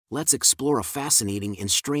Let's explore a fascinating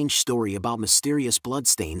and strange story about mysterious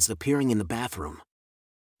bloodstains appearing in the bathroom.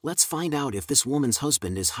 Let's find out if this woman's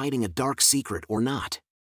husband is hiding a dark secret or not.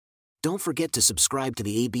 Don't forget to subscribe to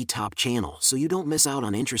the ABTop channel so you don't miss out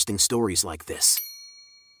on interesting stories like this.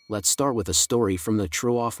 Let's start with a story from the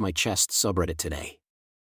True Off My Chest subreddit today.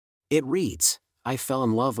 It reads, I fell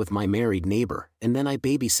in love with my married neighbor, and then I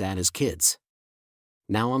babysat his kids.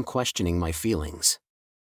 Now I'm questioning my feelings.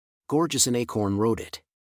 Gorgeous and Acorn wrote it.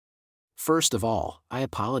 First of all, I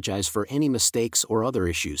apologize for any mistakes or other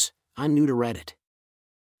issues. I'm new to Reddit.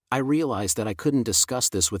 I realized that I couldn't discuss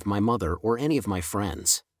this with my mother or any of my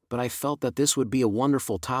friends, but I felt that this would be a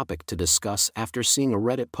wonderful topic to discuss after seeing a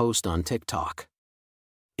Reddit post on TikTok.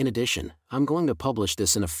 In addition, I'm going to publish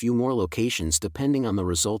this in a few more locations depending on the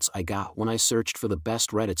results I got when I searched for the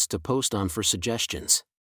best Reddits to post on for suggestions.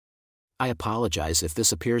 I apologize if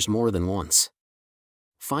this appears more than once.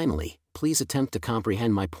 Finally, please attempt to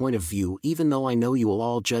comprehend my point of view even though I know you will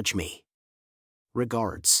all judge me.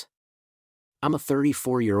 Regards. I'm a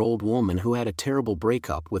 34-year-old woman who had a terrible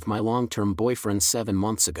breakup with my long-term boyfriend 7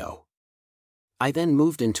 months ago. I then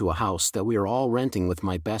moved into a house that we are all renting with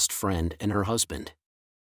my best friend and her husband.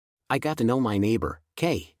 I got to know my neighbor,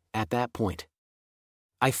 Kay, at that point.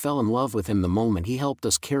 I fell in love with him the moment he helped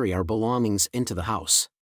us carry our belongings into the house.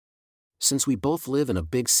 Since we both live in a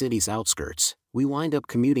big city's outskirts, we wind up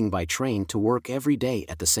commuting by train to work every day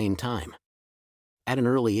at the same time. At an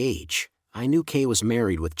early age, I knew Kay was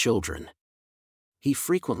married with children. He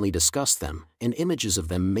frequently discussed them, and images of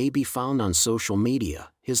them may be found on social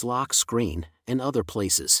media, his lock screen, and other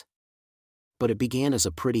places. But it began as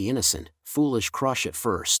a pretty innocent, foolish crush at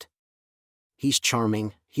first. He's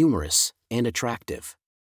charming, humorous, and attractive.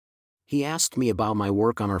 He asked me about my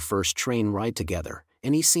work on our first train ride together,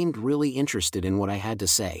 and he seemed really interested in what I had to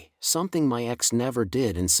say, something my ex never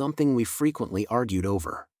did and something we frequently argued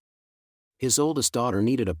over. His oldest daughter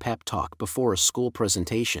needed a pep talk before a school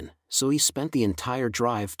presentation, so he spent the entire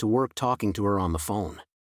drive to work talking to her on the phone.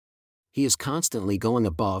 He is constantly going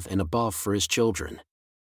above and above for his children.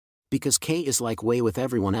 Because Kay is like way with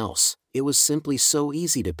everyone else, it was simply so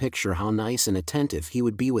easy to picture how nice and attentive he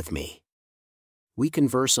would be with me. We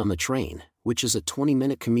converse on the train, which is a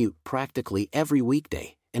 20-minute commute practically every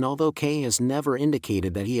weekday, and although Kay has never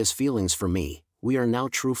indicated that he has feelings for me, we are now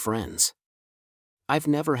true friends. I've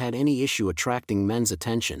never had any issue attracting men's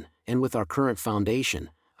attention, and with our current foundation,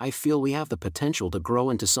 I feel we have the potential to grow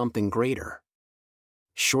into something greater.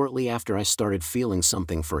 Shortly after I started feeling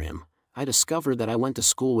something for him, I discovered that I went to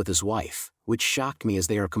school with his wife, which shocked me as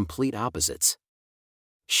they are complete opposites.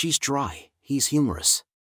 She's dry, he's humorous.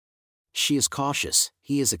 She is cautious,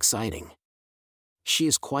 he is exciting. She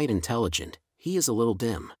is quite intelligent, he is a little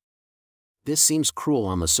dim. This seems cruel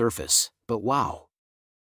on the surface, but wow.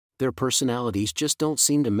 Their personalities just don't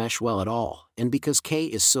seem to mesh well at all, and because Kay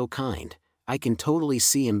is so kind, I can totally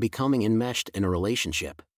see him becoming enmeshed in a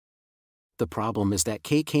relationship. The problem is that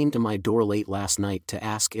Kay came to my door late last night to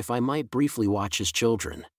ask if I might briefly watch his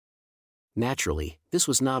children. Naturally, this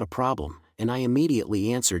was not a problem, and I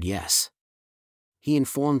immediately answered yes. He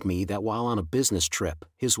informed me that while on a business trip,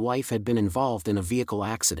 his wife had been involved in a vehicle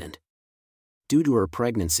accident. Due to her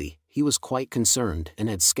pregnancy, he was quite concerned and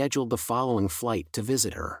had scheduled the following flight to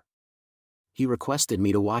visit her. He requested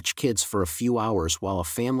me to watch kids for a few hours while a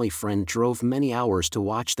family friend drove many hours to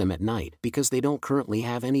watch them at night because they don't currently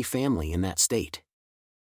have any family in that state.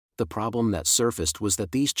 The problem that surfaced was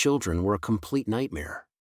that these children were a complete nightmare.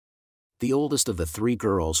 The oldest of the 3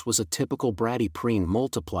 girls was a typical bratty preen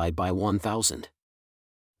multiplied by 1,000.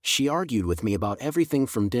 She argued with me about everything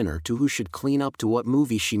from dinner to who should clean up to what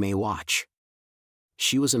movie she may watch.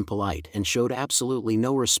 She was impolite and showed absolutely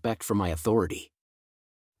no respect for my authority.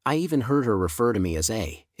 I even heard her refer to me as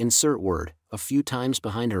insert word, a few times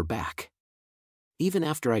behind her back. Even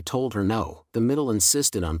after I told her no, the middle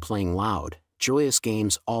insisted on playing loud, joyous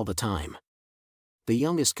games all the time. The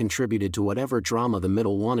youngest contributed to whatever drama the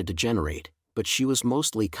middle wanted to generate, but she was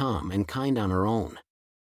mostly calm and kind on her own.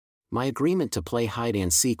 My agreement to play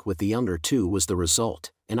hide-and-seek with the younger 2 was the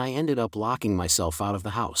result, and I ended up locking myself out of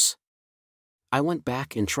the house. I went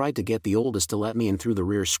back and tried to get the oldest to let me in through the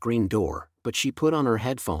rear screen door, but she put on her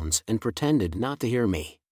headphones and pretended not to hear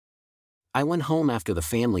me. I went home after the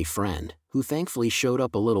family friend, who thankfully showed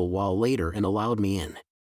up a little while later and allowed me in.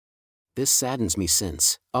 This saddens me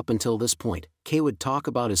since, up until this point, Kay would talk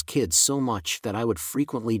about his kids so much that I would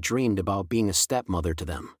frequently dreamed about being a stepmother to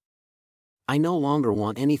them. I no longer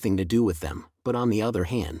want anything to do with them, but on the other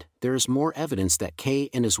hand, there is more evidence that Kay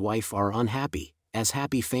and his wife are unhappy, as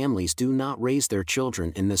happy families do not raise their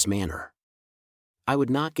children in this manner. I would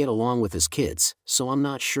not get along with his kids, so I'm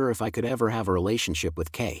not sure if I could ever have a relationship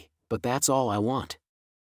with K, but that's all I want.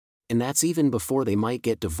 And that's even before they might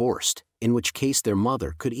get divorced, in which case their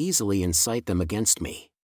mother could easily incite them against me.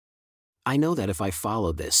 I know that if I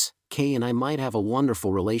followed this, Kay and I might have a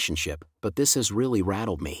wonderful relationship, but this has really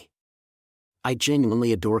rattled me. I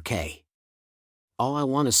genuinely adore Kay. All I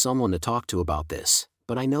want is someone to talk to about this,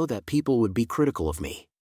 but I know that people would be critical of me.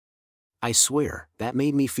 I swear, that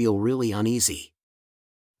made me feel really uneasy.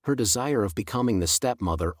 Her desire of becoming the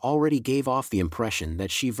stepmother already gave off the impression that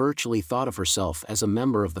she virtually thought of herself as a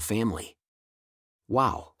member of the family.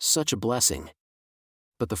 Wow, such a blessing.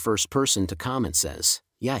 But the first person to comment says,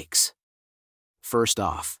 yikes. First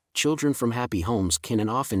off, children from happy homes can and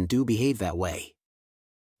often do behave that way.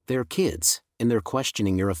 They're kids, and they're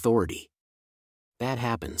questioning your authority. That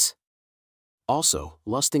happens. Also,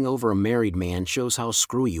 lusting over a married man shows how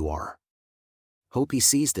screwy you are. Hope he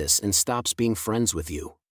sees this and stops being friends with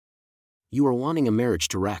you. You are wanting a marriage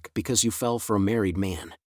to wreck because you fell for a married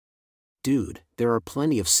man. Dude, there are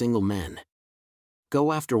plenty of single men.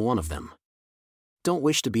 Go after one of them. Don't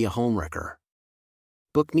wish to be a homewrecker.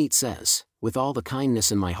 Bookmeat says, with all the kindness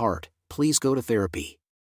in my heart, please go to therapy.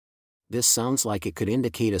 This sounds like it could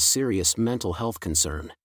indicate a serious mental health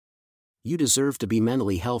concern. You deserve to be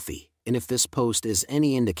mentally healthy, and if this post is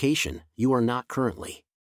any indication, you are not currently.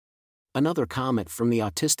 Another comment from the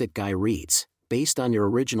autistic guy reads, based on your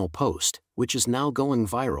original post, which is now going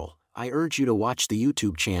viral, I urge you to watch the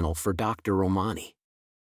YouTube channel for Dr. Romani.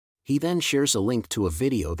 He then shares a link to a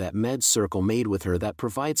video that MedCircle made with her that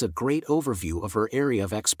provides a great overview of her area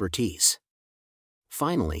of expertise.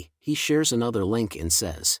 Finally, he shares another link and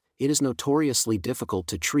says, it is notoriously difficult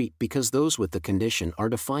to treat because those with the condition are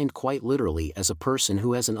defined quite literally as a person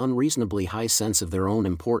who has an unreasonably high sense of their own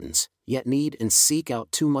importance, yet need and seek out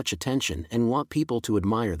too much attention and want people to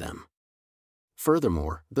admire them.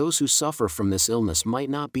 Furthermore, those who suffer from this illness might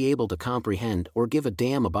not be able to comprehend or give a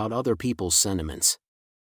damn about other people's sentiments.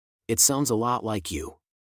 It sounds a lot like you.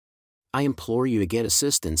 I implore you to get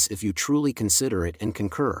assistance if you truly consider it and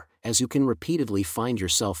concur, as you can repeatedly find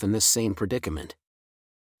yourself in this same predicament.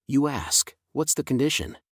 You ask, what's the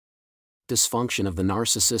condition? Dysfunction of the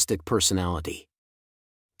narcissistic personality.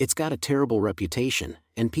 It's got a terrible reputation,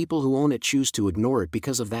 and people who own it choose to ignore it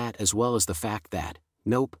because of that, as well as the fact that,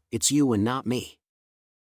 nope, it's you and not me.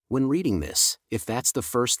 When reading this, if that's the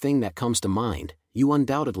first thing that comes to mind, you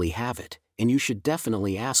undoubtedly have it, and you should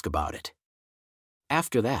definitely ask about it.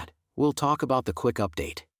 After that, we'll talk about the quick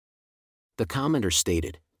update. The commenter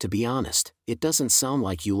stated, to be honest, it doesn't sound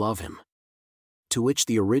like you love him. To which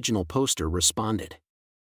the original poster responded.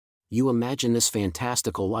 You imagine this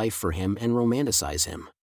fantastical life for him and romanticize him.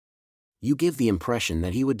 You give the impression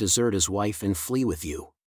that he would desert his wife and flee with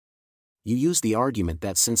you. You use the argument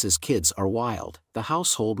that since his kids are wild, the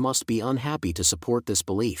household must be unhappy to support this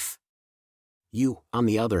belief. You, on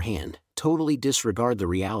the other hand, totally disregard the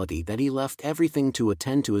reality that he left everything to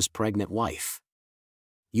attend to his pregnant wife.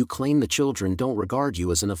 You claim the children don't regard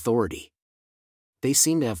you as an authority. They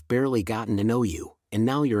seem to have barely gotten to know you, and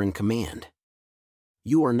now you're in command.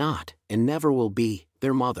 You are not, and never will be,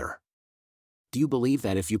 their mother. Do you believe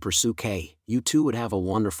that if you pursue Kay, you two would have a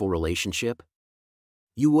wonderful relationship?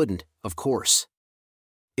 You wouldn't, of course.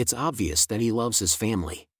 It's obvious that he loves his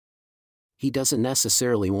family. He doesn't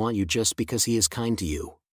necessarily want you just because he is kind to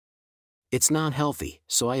you. It's not healthy,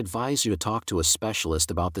 so I advise you to talk to a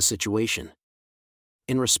specialist about the situation.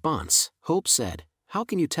 In response, Hope said, how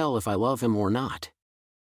can you tell if I love him or not?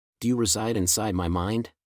 Do you reside inside my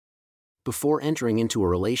mind? Before entering into a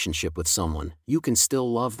relationship with someone, you can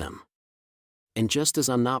still love them. And just as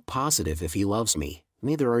I'm not positive if he loves me,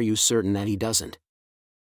 neither are you certain that he doesn't.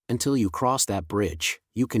 Until you cross that bridge,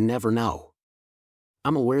 you can never know.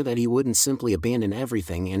 I'm aware that he wouldn't simply abandon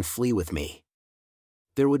everything and flee with me.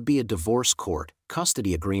 There would be a divorce court,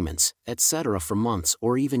 custody agreements, etc. for months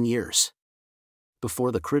or even years.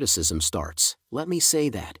 Before the criticism starts, let me say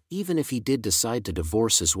that, even if he did decide to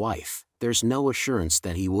divorce his wife, there's no assurance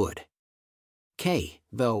that he would. Kay,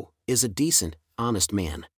 though, is a decent, honest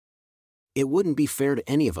man. It wouldn't be fair to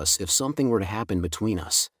any of us if something were to happen between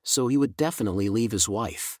us, so he would definitely leave his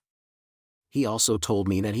wife. He also told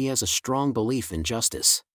me that he has a strong belief in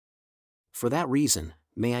justice. For that reason,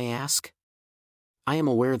 may I ask? I am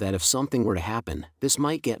aware that if something were to happen, this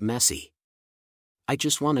might get messy. I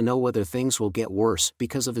just want to know whether things will get worse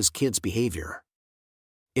because of his kid's behavior.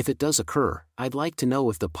 If it does occur, I'd like to know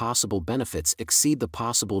if the possible benefits exceed the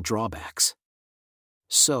possible drawbacks.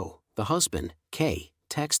 So, the husband, Kay,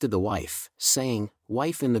 texted the wife, saying,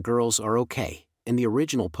 wife and the girls are okay, and the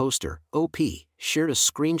original poster, OP, shared a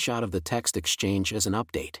screenshot of the text exchange as an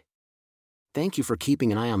update. Thank you for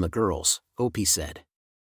keeping an eye on the girls, OP said.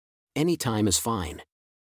 Any time is fine.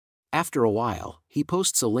 After a while, he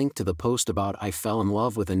posts a link to the post about I fell in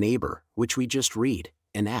love with a neighbor, which we just read,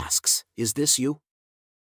 and asks, "Is this you?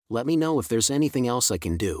 Let me know if there's anything else I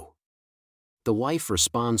can do." The wife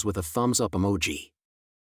responds with a thumbs up emoji.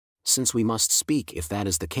 Since we must speak if that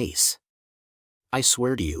is the case. I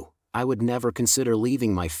swear to you, I would never consider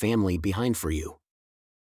leaving my family behind for you.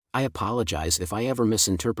 I apologize if I ever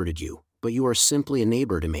misinterpreted you, but you are simply a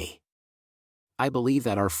neighbor to me. I believe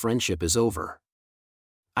that our friendship is over.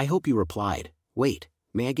 I hope you replied, "Wait,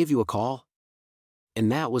 may I give you a call?"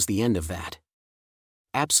 And that was the end of that.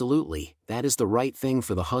 Absolutely, that is the right thing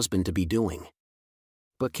for the husband to be doing.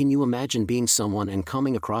 But can you imagine being someone and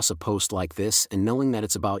coming across a post like this and knowing that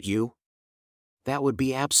it's about you? That would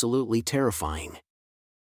be absolutely terrifying.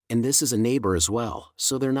 And this is a neighbor as well,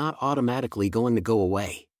 so they're not automatically going to go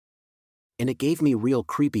away. And it gave me real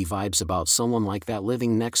creepy vibes about someone like that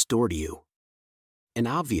living next door to you. And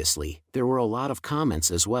obviously, there were a lot of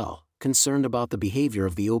comments as well, concerned about the behavior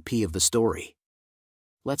of the OP of the story.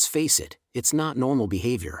 Let's face it, it's not normal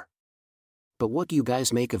behavior. But what do you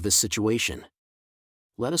guys make of this situation?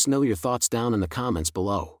 Let us know your thoughts down in the comments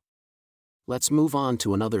below. Let's move on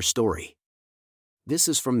to another story. This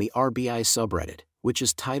is from the RBI subreddit, which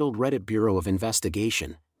is titled Reddit Bureau of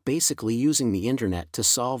Investigation, basically using the internet to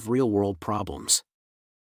solve real-world problems.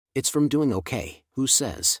 It's from Doing Okay, who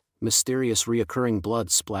says, mysterious reoccurring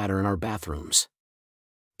blood splatter in our bathrooms.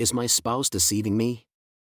 Is my spouse deceiving me?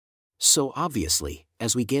 So obviously,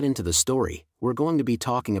 as we get into the story, we're going to be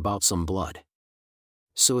talking about some blood.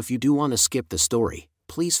 So if you do want to skip the story,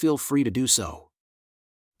 please feel free to do so.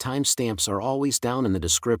 Timestamps are always down in the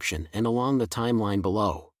description and along the timeline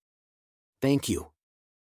below. Thank you.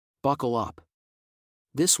 Buckle up.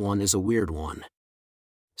 This one is a weird one.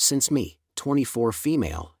 Since me, 24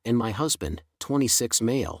 female, and my husband, 26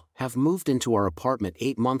 male, have moved into our apartment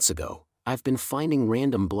 8 months ago, I've been finding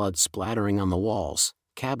random blood splattering on the walls,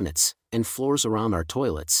 cabinets, and floors around our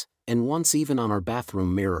toilets, and once even on our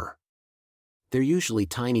bathroom mirror. They're usually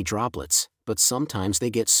tiny droplets, but sometimes they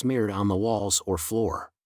get smeared on the walls or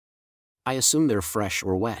floor. I assume they're fresh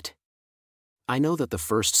or wet. I know that the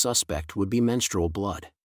first suspect would be menstrual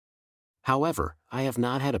blood. However, I have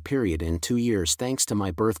not had a period in 2 years thanks to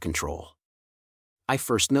my birth control. I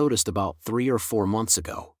first noticed about 3 or 4 months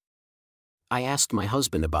ago. I asked my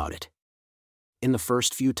husband about it. In the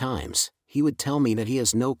first few times, he would tell me that he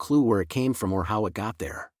has no clue where it came from or how it got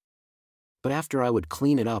there. But after I would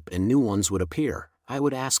clean it up and new ones would appear, I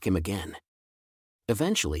would ask him again.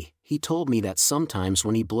 Eventually, he told me that sometimes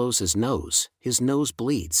when he blows his nose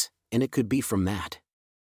bleeds, and it could be from that.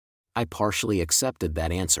 I partially accepted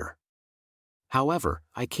that answer. However,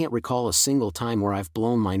 I can't recall a single time where I've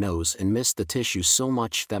blown my nose and missed the tissue so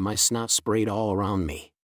much that my snot sprayed all around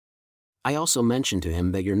me. I also mentioned to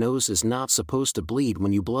him that your nose is not supposed to bleed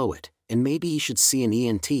when you blow it, and maybe he should see an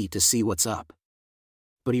ENT to see what's up.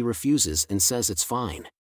 But he refuses and says it's fine.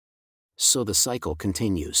 So the cycle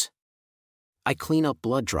continues. I clean up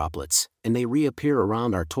blood droplets, and they reappear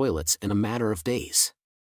around our toilets in a matter of days.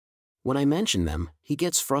 When I mention them, he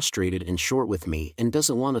gets frustrated and short with me and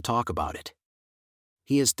doesn't want to talk about it.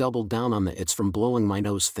 He has doubled down on the "it's from blowing my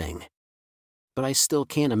nose" thing. But I still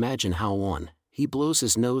can't imagine how 1, he blows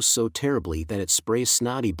his nose so terribly that it sprays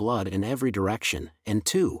snotty blood in every direction, and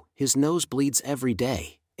 2, his nose bleeds every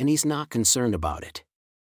day, and he's not concerned about it.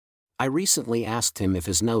 I recently asked him if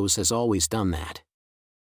his nose has always done that.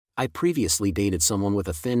 I previously dated someone with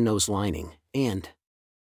a thin nose lining, and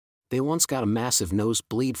they once got a massive nose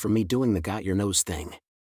bleed from me doing the "got your nose" thing.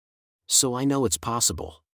 So I know it's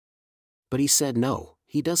possible. But he said no,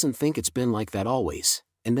 he doesn't think it's been like that always,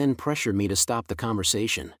 and then pressured me to stop the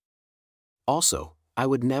conversation. Also, I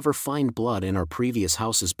would never find blood in our previous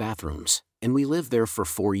house's bathrooms, and we lived there for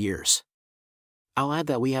 4 years. I'll add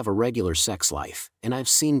that we have a regular sex life, and I've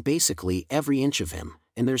seen basically every inch of him,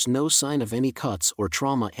 and there's no sign of any cuts or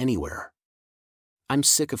trauma anywhere. I'm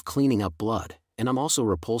sick of cleaning up blood, and I'm also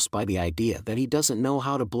repulsed by the idea that he doesn't know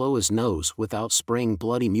how to blow his nose without spraying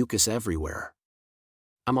bloody mucus everywhere.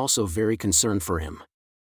 I'm also very concerned for him.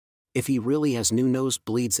 If he really has new nose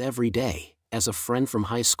bleeds every day, as a friend from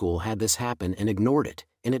high school had this happen and ignored it,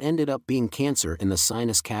 and it ended up being cancer in the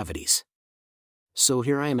sinus cavities. So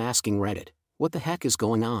here I am asking Reddit, what the heck is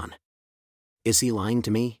going on? Is he lying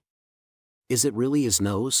to me? Is it really his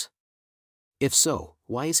nose? If so,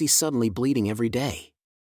 why is he suddenly bleeding every day?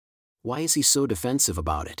 Why is he so defensive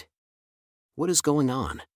about it? What is going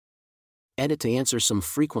on? Edit to answer some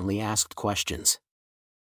frequently asked questions.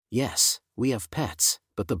 Yes, we have pets,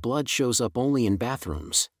 but the blood shows up only in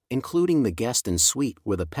bathrooms, including the guest and suite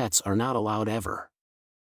where the pets are not allowed ever.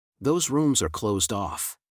 Those rooms are closed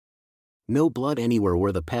off. No blood anywhere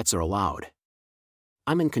where the pets are allowed.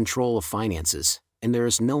 I'm in control of finances, and there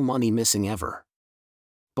is no money missing ever.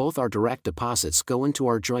 Both our direct deposits go into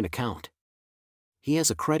our joint account. He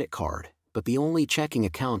has a credit card, but the only checking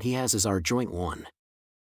account he has is our joint one.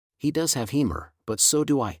 He does have humor, but so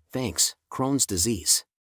do I, thanks, Crohn's disease.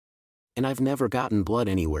 And I've never gotten blood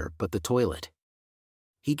anywhere but the toilet.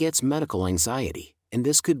 He gets medical anxiety, and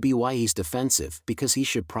this could be why he's defensive, because he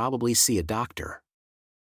should probably see a doctor.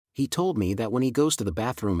 He told me that when he goes to the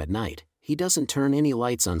bathroom at night, he doesn't turn any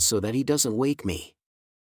lights on so that he doesn't wake me.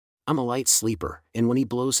 I'm a light sleeper, and when he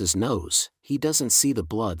blows his nose, he doesn't see the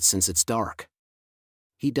blood since it's dark.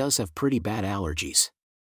 He does have pretty bad allergies.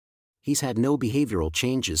 He's had no behavioral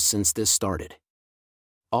changes since this started.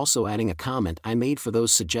 Also adding a comment I made for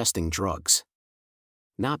those suggesting drugs.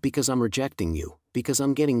 Not because I'm rejecting you, because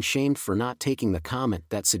I'm getting shamed for not taking the comment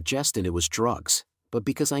that suggested it was drugs, but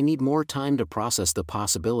because I need more time to process the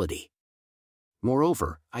possibility.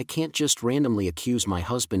 Moreover, I can't just randomly accuse my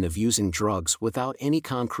husband of using drugs without any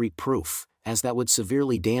concrete proof, as that would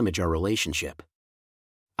severely damage our relationship.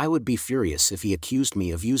 I would be furious if he accused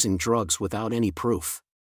me of using drugs without any proof.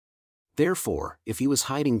 Therefore, if he was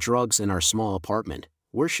hiding drugs in our small apartment,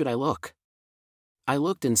 where should I look? I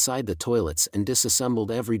looked inside the toilets and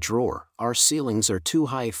disassembled every drawer. Our ceilings are too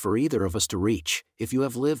high for either of us to reach. If you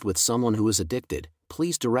have lived with someone who is addicted,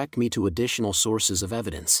 please direct me to additional sources of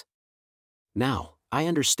evidence. Now, I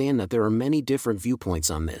understand that there are many different viewpoints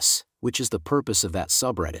on this, which is the purpose of that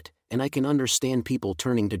subreddit, and I can understand people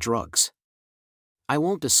turning to drugs. I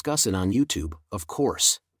won't discuss it on YouTube, of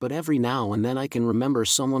course, but every now and then I can remember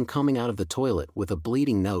someone coming out of the toilet with a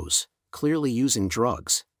bleeding nose, clearly using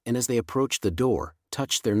drugs, and as they approached the door,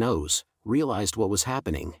 touched their nose, realized what was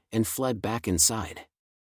happening, and fled back inside.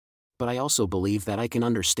 But I also believe that I can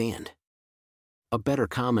understand. A better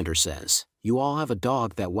commenter says, "You all have a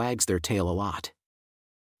dog that wags their tail a lot."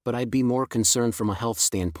 But I'd be more concerned from a health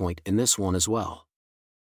standpoint in this one as well.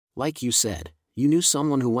 Like you said, you knew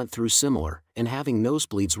someone who went through similar, and having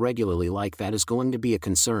nosebleeds regularly like that is going to be a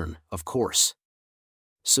concern, of course.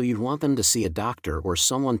 So you'd want them to see a doctor or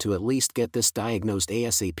someone to at least get this diagnosed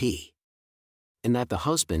ASAP. And that the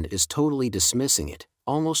husband is totally dismissing it,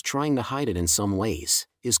 almost trying to hide it in some ways,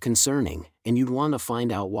 is concerning, and you'd want to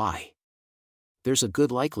find out why. There's a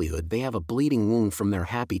good likelihood they have a bleeding wound from their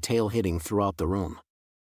happy tail hitting throughout the room.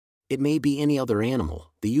 It may be any other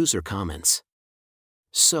animal, the user comments.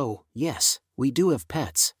 So, yes, we do have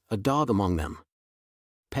pets, a dog among them.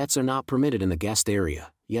 Pets are not permitted in the guest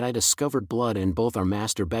area, yet I discovered blood in both our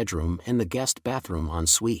master bedroom and the guest bathroom en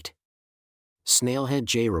suite. Snailhead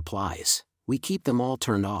J replies, "We keep them all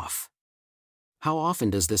turned off." How often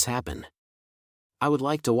does this happen? I would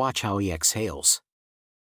like to watch how he exhales.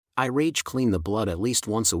 I rage clean the blood at least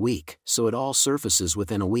once a week, so it all surfaces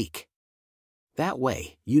within a week. That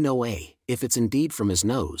way, you know A, if it's indeed from his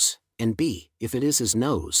nose, and B, if it is his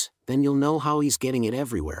nose, then you'll know how he's getting it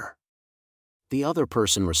everywhere. The other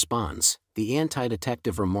person responds, the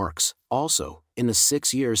anti-detective remarks, "Also, in the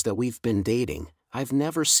 6 years that we've been dating, I've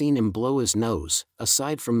never seen him blow his nose,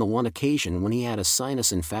 aside from the one occasion when he had a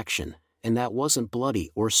sinus infection, and that wasn't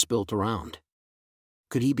bloody or spilt around.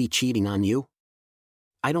 Could he be cheating on you?"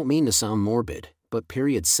 I don't mean to sound morbid, but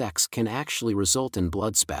period sex can actually result in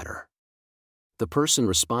blood spatter. The person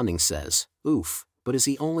responding says, "Oof, but is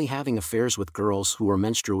he only having affairs with girls who are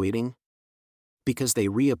menstruating? Because they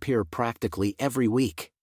reappear practically every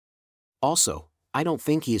week. Also, I don't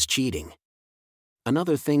think he is cheating."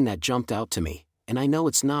 Another thing that jumped out to me, and I know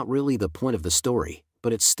it's not really the point of the story,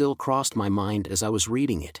 but it still crossed my mind as I was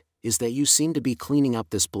reading it, is that you seem to be cleaning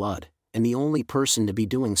up this blood, and the only person to be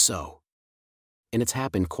doing so. And it's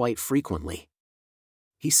happened quite frequently.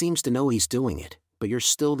 He seems to know he's doing it, but you're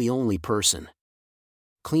still the only person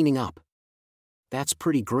cleaning up. That's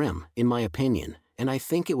pretty grim, in my opinion, and I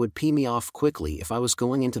think it would pee me off quickly if I was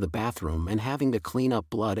going into the bathroom and having to clean up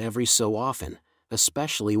blood every so often,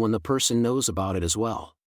 especially when the person knows about it as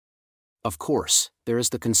well. Of course, there is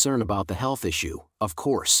the concern about the health issue, of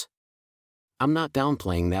course. I'm not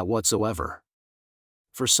downplaying that whatsoever.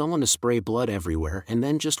 For someone to spray blood everywhere and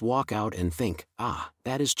then just walk out and think,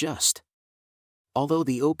 that is just. Although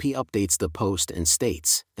the OP updates the post and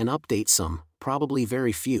states, and updates some, probably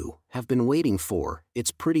very few, have been waiting for,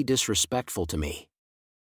 it's pretty disrespectful to me.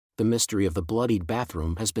 The mystery of the bloodied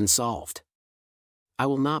bathroom has been solved. I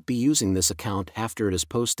will not be using this account after it is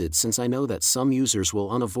posted, since I know that some users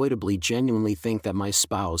will unavoidably genuinely think that my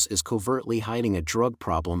spouse is covertly hiding a drug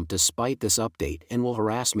problem despite this update and will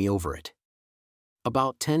harass me over it.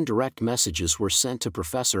 About 10 direct messages were sent to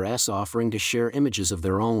Professor S offering to share images of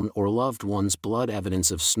their own or loved ones' blood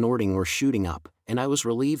evidence of snorting or shooting up, and I was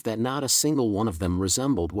relieved that not a single one of them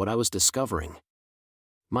resembled what I was discovering.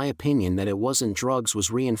 My opinion that it wasn't drugs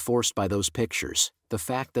was reinforced by those pictures, the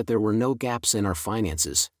fact that there were no gaps in our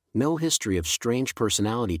finances, no history of strange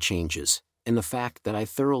personality changes, and the fact that I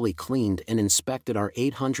thoroughly cleaned and inspected our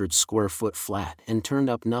 800-square-foot flat and turned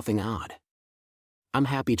up nothing odd. I'm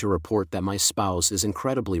happy to report that my spouse is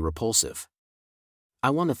incredibly repulsive. I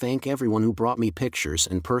want to thank everyone who brought me pictures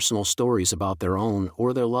and personal stories about their own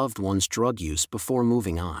or their loved one's drug use before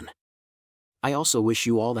moving on. I also wish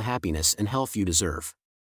you all the happiness and health you deserve.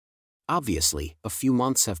 Obviously, a few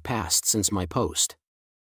months have passed since my post.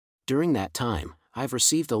 During that time, I've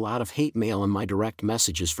received a lot of hate mail in my direct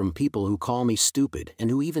messages from people who call me stupid and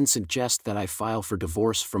who even suggest that I file for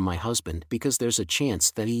divorce from my husband because there's a chance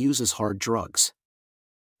that he uses hard drugs.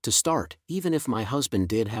 To start, even if my husband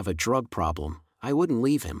did have a drug problem, I wouldn't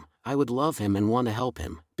leave him. I would love him and want to help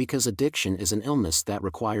him, because addiction is an illness that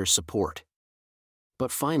requires support.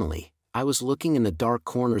 But finally, I was looking in the dark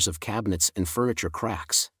corners of cabinets and furniture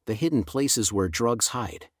cracks, the hidden places where drugs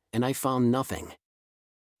hide, and I found nothing.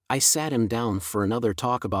 I sat him down for another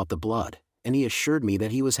talk about the blood, and he assured me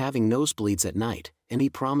that he was having nosebleeds at night, and he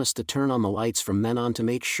promised to turn on the lights from then on to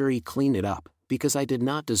make sure he cleaned it up, because I did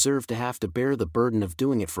not deserve to have to bear the burden of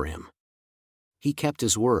doing it for him. He kept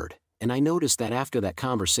his word, and I noticed that after that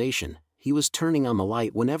conversation, he was turning on the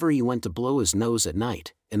light whenever he went to blow his nose at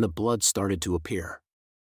night, and the blood started to appear.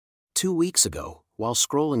 2 weeks ago, while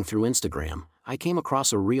scrolling through Instagram, I came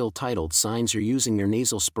across a reel titled "Signs You're Using Your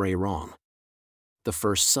Nasal Spray Wrong." The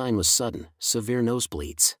first sign was sudden, severe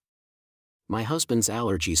nosebleeds. My husband's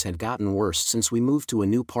allergies had gotten worse since we moved to a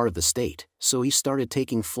new part of the state, so he started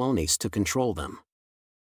taking Flonase to control them.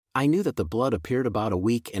 I knew that the blood appeared about a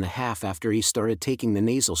week and a half after he started taking the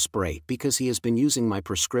nasal spray because he has been using my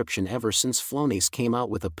prescription ever since Flonase came out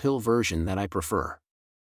with a pill version that I prefer.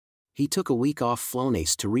 He took a week off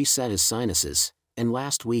Flonase to reset his sinuses, and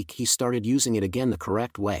last week he started using it again the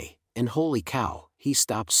correct way, and holy cow, he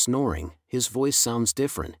stopped snoring, his voice sounds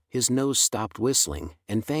different, his nose stopped whistling,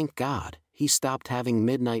 and thank God, he stopped having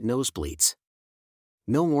midnight nosebleeds.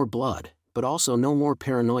 No more blood, but also no more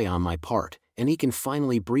paranoia on my part, and he can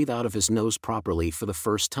finally breathe out of his nose properly for the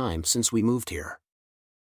first time since we moved here.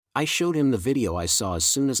 I showed him the video I saw as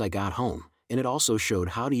soon as I got home, and it also showed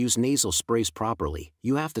how to use nasal sprays properly.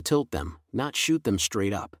 You have to tilt them, not shoot them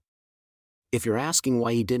straight up. If you're asking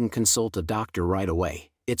why he didn't consult a doctor right away,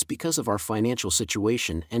 it's because of our financial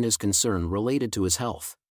situation and his concern related to his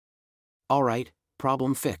health. Alright,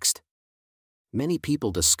 problem fixed. Many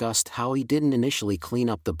people discussed how he didn't initially clean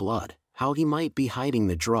up the blood, how he might be hiding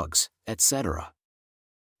the drugs, etc.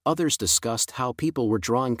 Others discussed how people were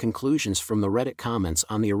drawing conclusions from the Reddit comments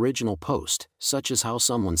on the original post, such as how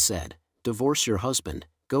someone said, "Divorce your husband,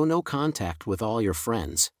 go no contact with all your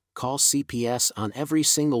friends, call CPS on every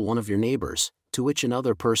single one of your neighbors," to which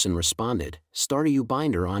another person responded, "Start a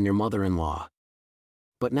U-binder on your mother-in-law."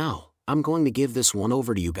 But now, I'm going to give this one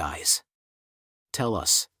over to you guys. Tell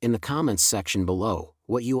us, in the comments section below,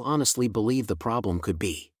 what you honestly believe the problem could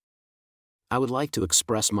be. I would like to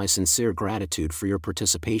express my sincere gratitude for your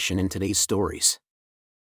participation in today's stories.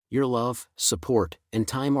 Your love, support, and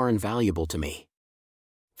time are invaluable to me.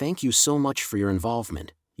 Thank you so much for your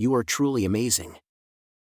involvement, you are truly amazing.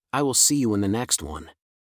 I will see you in the next one.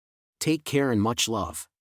 Take care and much love.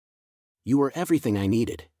 You were everything I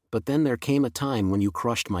needed, but then there came a time when you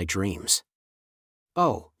crushed my dreams.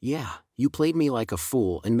 Oh, yeah, you played me like a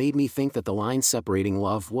fool and made me think that the line separating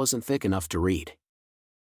love wasn't thick enough to read.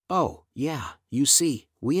 Oh, yeah, you see,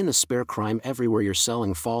 we in the spare crime everywhere you're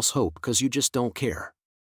selling false hope because you just don't care.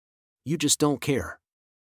 You just don't care.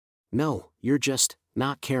 No, you're just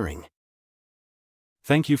not caring.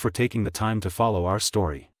 Thank you for taking the time to follow our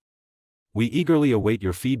story. We eagerly await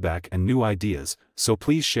your feedback and new ideas, so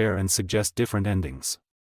please share and suggest different endings.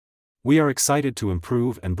 We are excited to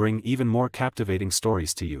improve and bring even more captivating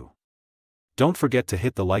stories to you. Don't forget to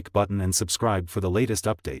hit the like button and subscribe for the latest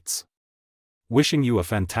updates. Wishing you a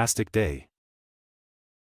fantastic day.